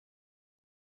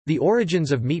The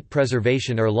origins of meat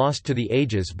preservation are lost to the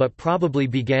ages but probably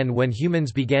began when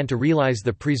humans began to realize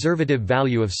the preservative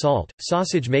value of salt.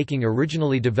 Sausage making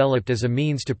originally developed as a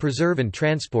means to preserve and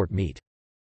transport meat.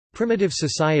 Primitive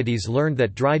societies learned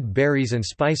that dried berries and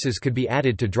spices could be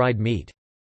added to dried meat.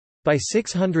 By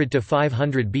 600 to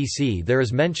 500 BC there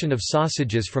is mention of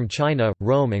sausages from China,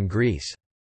 Rome and Greece.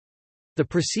 The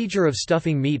procedure of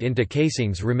stuffing meat into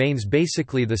casings remains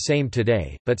basically the same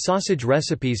today, but sausage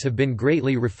recipes have been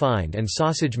greatly refined and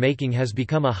sausage making has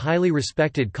become a highly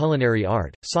respected culinary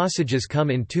art. Sausages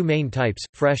come in two main types,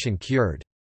 fresh and cured.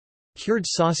 Cured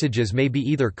sausages may be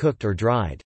either cooked or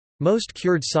dried. Most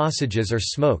cured sausages are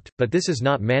smoked, but this is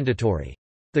not mandatory.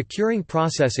 The curing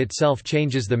process itself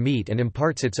changes the meat and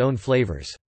imparts its own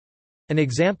flavors. An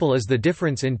example is the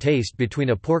difference in taste between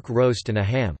a pork roast and a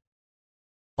ham.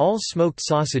 All smoked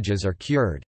sausages are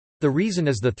cured. The reason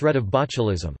is the threat of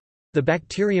botulism. The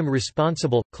bacterium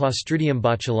responsible, Clostridium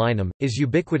botulinum, is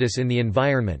ubiquitous in the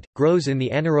environment, grows in the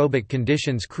anaerobic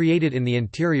conditions created in the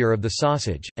interior of the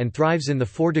sausage, and thrives in the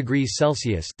 4 degrees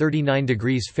Celsius (39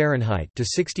 degrees Fahrenheit) to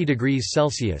 60 degrees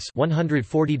Celsius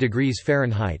 (140 degrees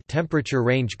Fahrenheit) temperature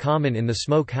range common in the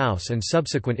smoke house and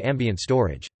subsequent ambient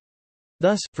storage.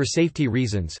 Thus, for safety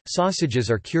reasons,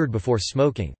 sausages are cured before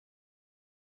smoking.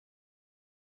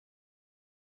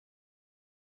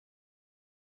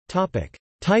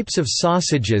 Types of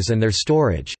sausages and their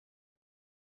storage.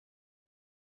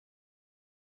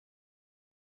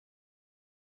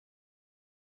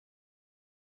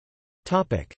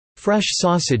 Fresh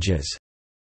sausages.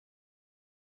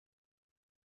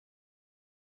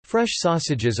 Fresh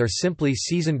sausages are simply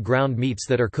seasoned ground meats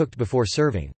that are cooked before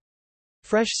serving.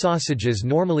 Fresh sausages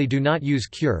normally do not use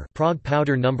cure Prague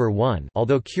powder No. 1,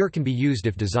 although cure can be used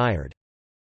if desired.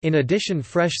 In addition,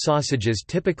 fresh sausages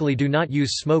typically do not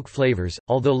use smoke flavors,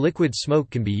 although liquid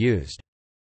smoke can be used.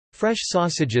 Fresh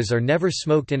sausages are never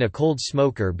smoked in a cold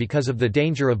smoker because of the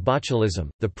danger of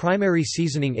botulism. The primary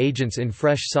seasoning agents in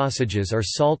fresh sausages are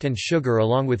salt and sugar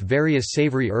along with various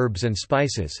savory herbs and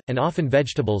spices, and often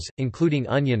vegetables, including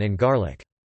onion and garlic.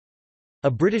 A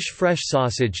British fresh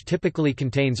sausage typically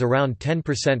contains around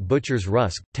 10% butcher's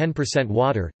rusk, 10%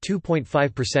 water,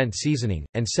 2.5% seasoning,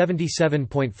 and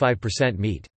 77.5%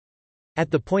 meat. At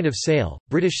the point of sale,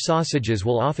 British sausages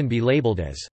will often be labelled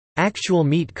as actual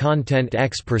meat content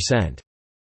X%.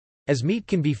 As meat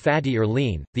can be fatty or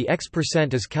lean, the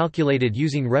X% is calculated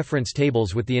using reference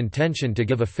tables with the intention to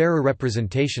give a fairer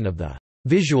representation of the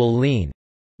visual lean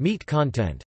meat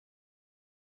content.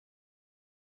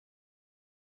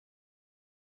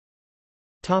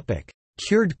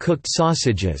 Cured cooked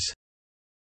sausages.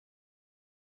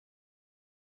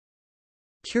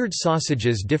 Cured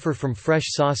sausages differ from fresh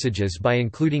sausages by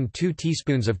including 2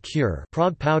 teaspoons of cure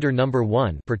Prague powder No.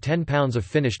 1 per 10 pounds of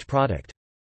finished product.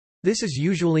 This is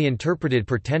usually interpreted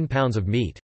per 10 pounds of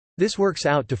meat. This works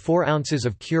out to 4 ounces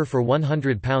of cure for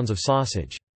 100 pounds of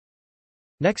sausage.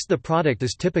 Next, the product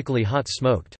is typically hot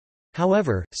smoked.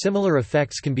 However, similar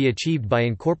effects can be achieved by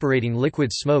incorporating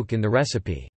liquid smoke in the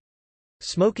recipe.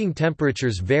 Smoking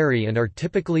temperatures vary and are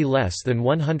typically less than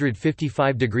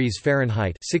 155 degrees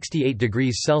Fahrenheit (68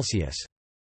 degrees Celsius).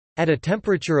 At a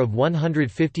temperature of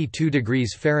 152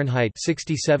 degrees Fahrenheit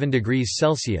 (67 degrees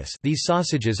Celsius), these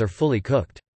sausages are fully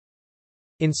cooked.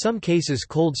 In some cases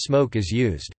cold smoke is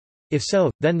used. If so,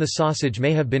 then the sausage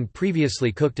may have been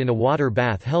previously cooked in a water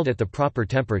bath held at the proper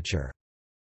temperature.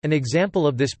 An example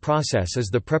of this process is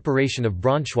the preparation of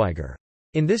Braunschweiger.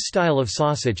 In this style of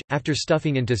sausage, after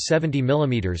stuffing into 70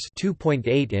 mm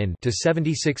 (2.8 in) to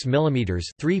 76 mm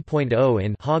 (3.0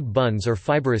 in) hog buns or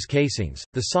fibrous casings,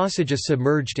 the sausage is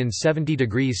submerged in 70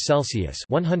 degrees Celsius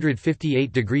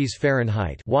 (158 degrees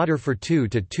Fahrenheit) water for 2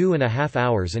 to 2.5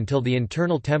 hours until the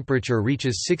internal temperature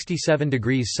reaches 67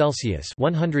 degrees Celsius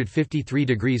 (153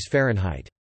 degrees Fahrenheit).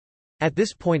 At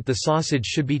this point the sausage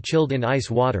should be chilled in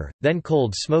ice water, then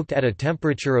cold smoked at a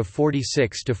temperature of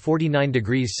 46 to 49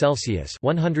 degrees Celsius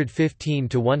 (115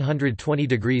 to 120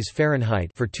 degrees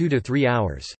Fahrenheit) for 2 to 3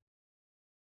 hours.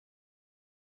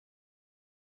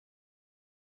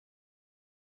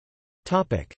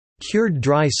 Cured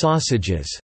dry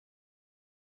sausages.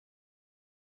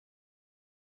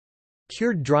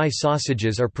 Cured dry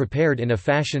sausages are prepared in a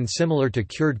fashion similar to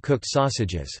cured cooked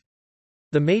sausages.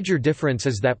 The major difference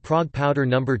is that Prague powder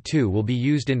No. 2 will be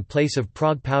used in place of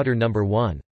Prague powder No.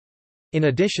 1. In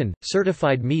addition,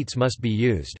 certified meats must be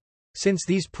used. Since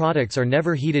these products are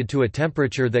never heated to a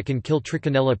temperature that can kill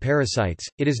Trichinella parasites,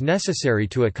 it is necessary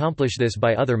to accomplish this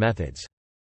by other methods.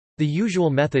 The usual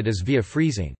method is via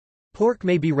freezing. Pork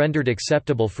may be rendered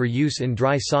acceptable for use in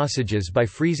dry sausages by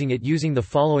freezing it using the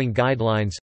following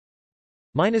guidelines.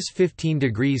 -15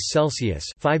 degrees Celsius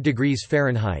 5 degrees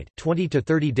Fahrenheit 20 to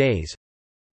 30 days,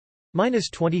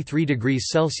 -23 degrees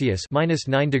Celsius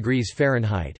 -9 degrees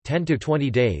Fahrenheit 10 to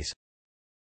 20 days,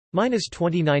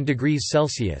 -29 degrees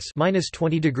Celsius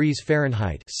 -20 degrees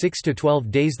Fahrenheit 6 to 12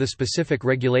 days. The specific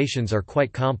regulations are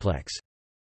quite complex.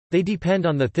 They depend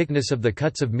on the thickness of the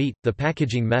cuts of meat, the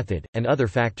packaging method, and other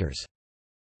factors.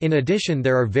 In addition,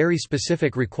 there are very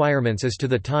specific requirements as to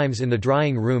the times in the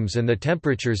drying rooms and the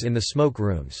temperatures in the smoke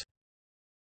rooms.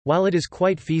 While it is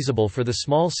quite feasible for the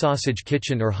small sausage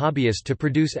kitchen or hobbyist to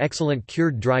produce excellent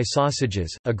cured dry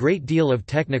sausages, a great deal of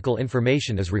technical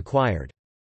information is required.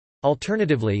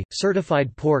 Alternatively,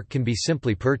 certified pork can be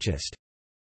simply purchased.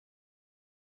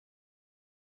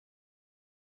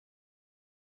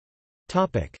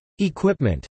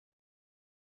 Equipment.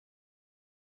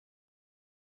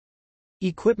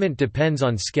 Equipment depends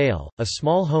on scale. A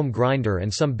small home grinder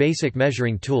and some basic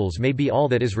measuring tools may be all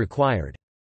that is required.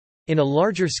 In a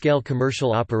larger scale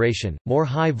commercial operation, more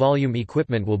high-volume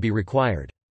equipment will be required.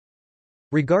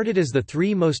 Regarded as the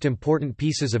three most important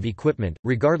pieces of equipment,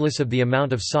 regardless of the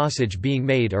amount of sausage being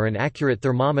made, are an accurate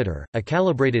thermometer, a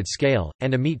calibrated scale,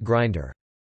 and a meat grinder.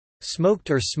 Smoked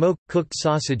or smoke-cooked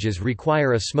sausages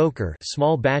require a smoker,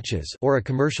 small batches, or a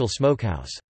commercial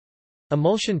smokehouse.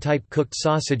 Emulsion-type cooked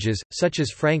sausages, such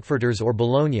as frankfurters or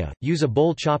bologna, use a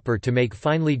bowl chopper to make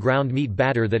finely ground meat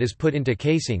batter that is put into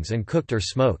casings and cooked or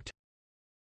smoked.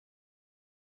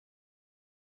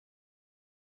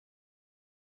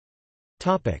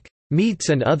 Meats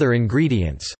and other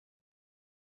ingredients.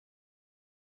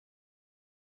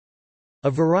 A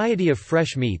variety of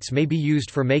fresh meats may be used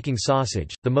for making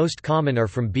sausage. The most common are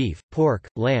from beef, pork,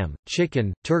 lamb,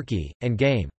 chicken, turkey, and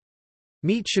game.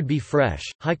 Meat should be fresh,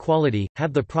 high quality,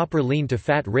 have the proper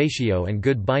lean-to-fat ratio and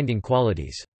good binding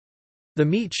qualities. The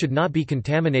meat should not be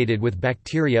contaminated with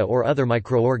bacteria or other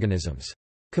microorganisms.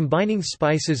 Combining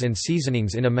spices and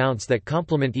seasonings in amounts that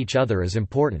complement each other is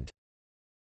important.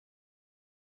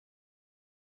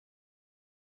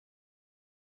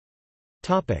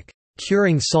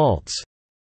 Curing salts.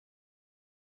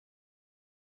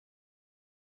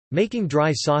 Making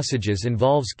dry sausages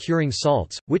involves curing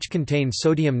salts, which contain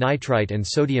sodium nitrite and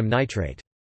sodium nitrate.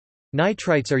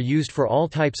 Nitrites are used for all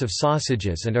types of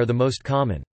sausages and are the most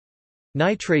common.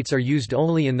 Nitrates are used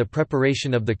only in the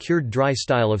preparation of the cured dry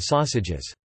style of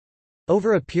sausages.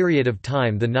 Over a period of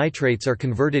time, the nitrates are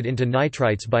converted into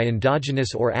nitrites by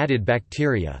endogenous or added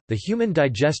bacteria. The human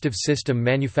digestive system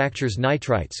manufactures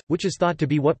nitrites, which is thought to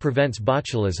be what prevents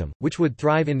botulism, which would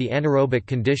thrive in the anaerobic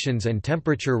conditions and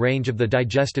temperature range of the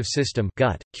digestive system.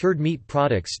 Gut. Cured meat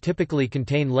products typically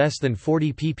contain less than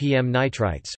 40 ppm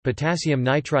nitrites. Potassium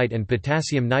nitrite and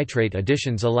potassium nitrate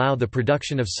additions allow the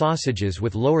production of sausages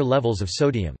with lower levels of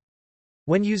sodium.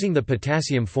 When using the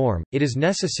potassium form, it is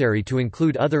necessary to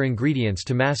include other ingredients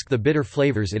to mask the bitter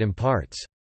flavors it imparts.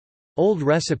 Old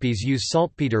recipes use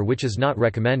saltpeter, which is not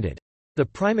recommended. The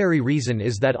primary reason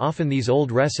is that often these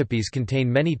old recipes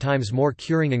contain many times more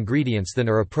curing ingredients than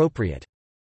are appropriate.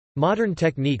 Modern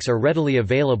techniques are readily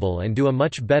available and do a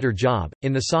much better job.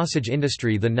 In the sausage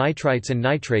industry, the nitrites and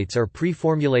nitrates are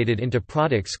pre-formulated into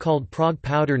products called Prague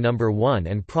powder No. 1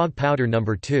 and Prague powder No.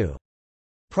 2.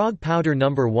 Prague powder No.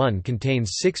 1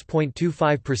 contains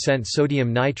 6.25%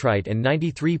 sodium nitrite and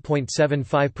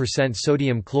 93.75%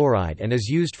 sodium chloride and is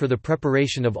used for the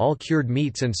preparation of all cured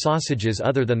meats and sausages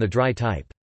other than the dry type.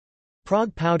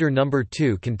 Prague powder No.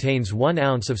 2 contains 1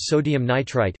 ounce of sodium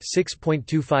nitrite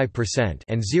 6.25%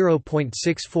 and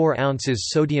 0.64 ounces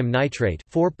sodium nitrate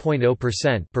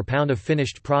 4.0% per pound of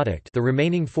finished product. The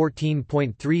remaining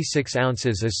 14.36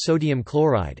 ounces is sodium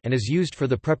chloride and is used for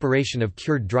the preparation of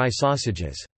cured dry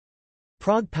sausages.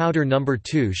 Prague powder No.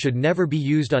 2 should never be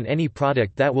used on any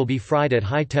product that will be fried at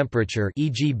high temperature,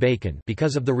 e.g. bacon,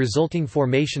 because of the resulting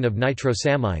formation of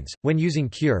nitrosamines. When using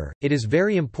cure, it is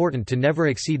very important to never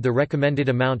exceed the recommended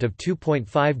amount of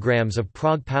 2.5 grams of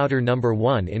Prague powder No.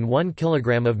 1 in 1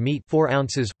 kilogram of meat, 4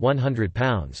 ounces, 100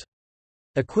 pounds.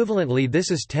 Equivalently, this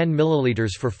is 10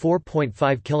 milliliters for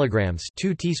 4.5 kilograms,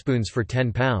 2 teaspoons for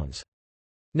 10 pounds.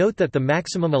 Note that the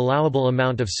maximum allowable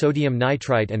amount of sodium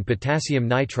nitrite and potassium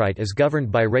nitrite is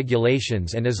governed by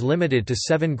regulations and is limited to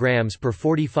 7 grams per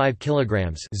 45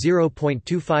 kilograms,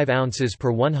 0.25 ounces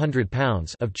per 100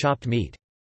 pounds of chopped meat.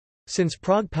 Since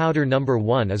Prague powder No.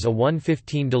 1 is a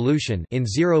 1:15 dilution in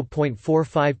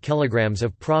 0.45 kilograms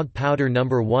of Prague powder No.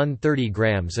 1, 30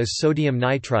 grams is sodium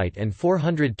nitrite and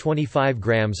 425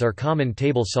 grams are common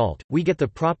table salt, we get the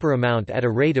proper amount at a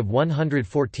rate of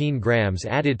 114 grams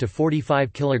added to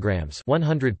 45 kilograms,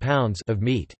 100 pounds of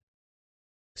meat.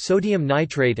 Sodium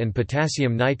nitrate and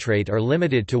potassium nitrate are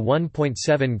limited to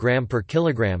 1.7 gram per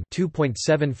kilogram,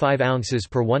 2.75 ounces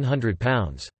per 100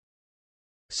 pounds.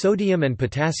 Sodium and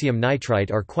potassium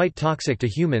nitrite are quite toxic to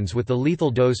humans, with the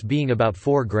lethal dose being about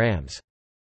 4 grams.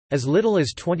 As little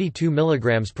as 22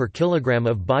 mg per kilogram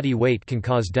of body weight can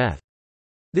cause death.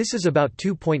 This is about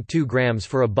 2.2 grams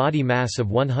for a body mass of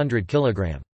 100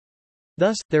 kg.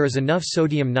 Thus, there is enough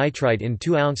sodium nitrite in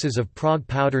 2 ounces of Prague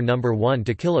powder No. 1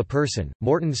 to kill a person.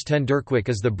 Morton's Tenderquick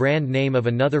is the brand name of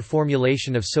another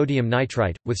formulation of sodium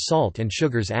nitrite, with salt and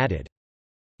sugars added.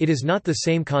 It is not the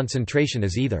same concentration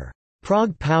as either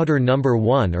Prague powder No.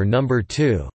 1 or No.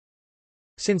 2.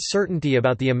 Since certainty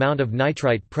about the amount of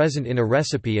nitrite present in a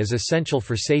recipe is essential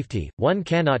for safety, one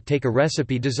cannot take a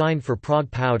recipe designed for Prague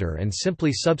powder and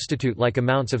simply substitute like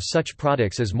amounts of such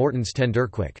products as Morton's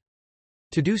Tenderquick.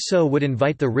 To do so would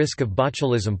invite the risk of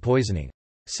botulism poisoning.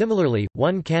 Similarly,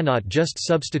 one cannot just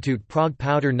substitute Prague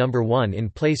powder No. 1 in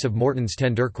place of Morton's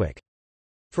Tenderquick.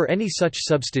 For any such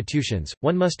substitutions,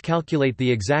 one must calculate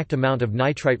the exact amount of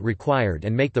nitrite required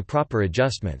and make the proper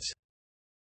adjustments.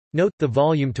 Note, the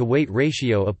volume-to-weight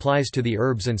ratio applies to the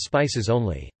herbs and spices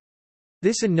only.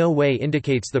 This in no way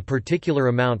indicates the particular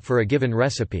amount for a given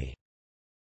recipe.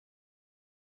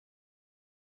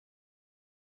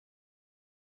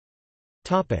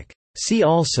 See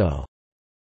also: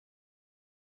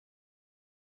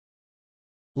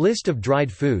 List of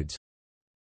dried foods,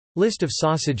 List of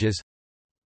sausages,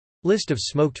 List of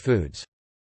smoked foods.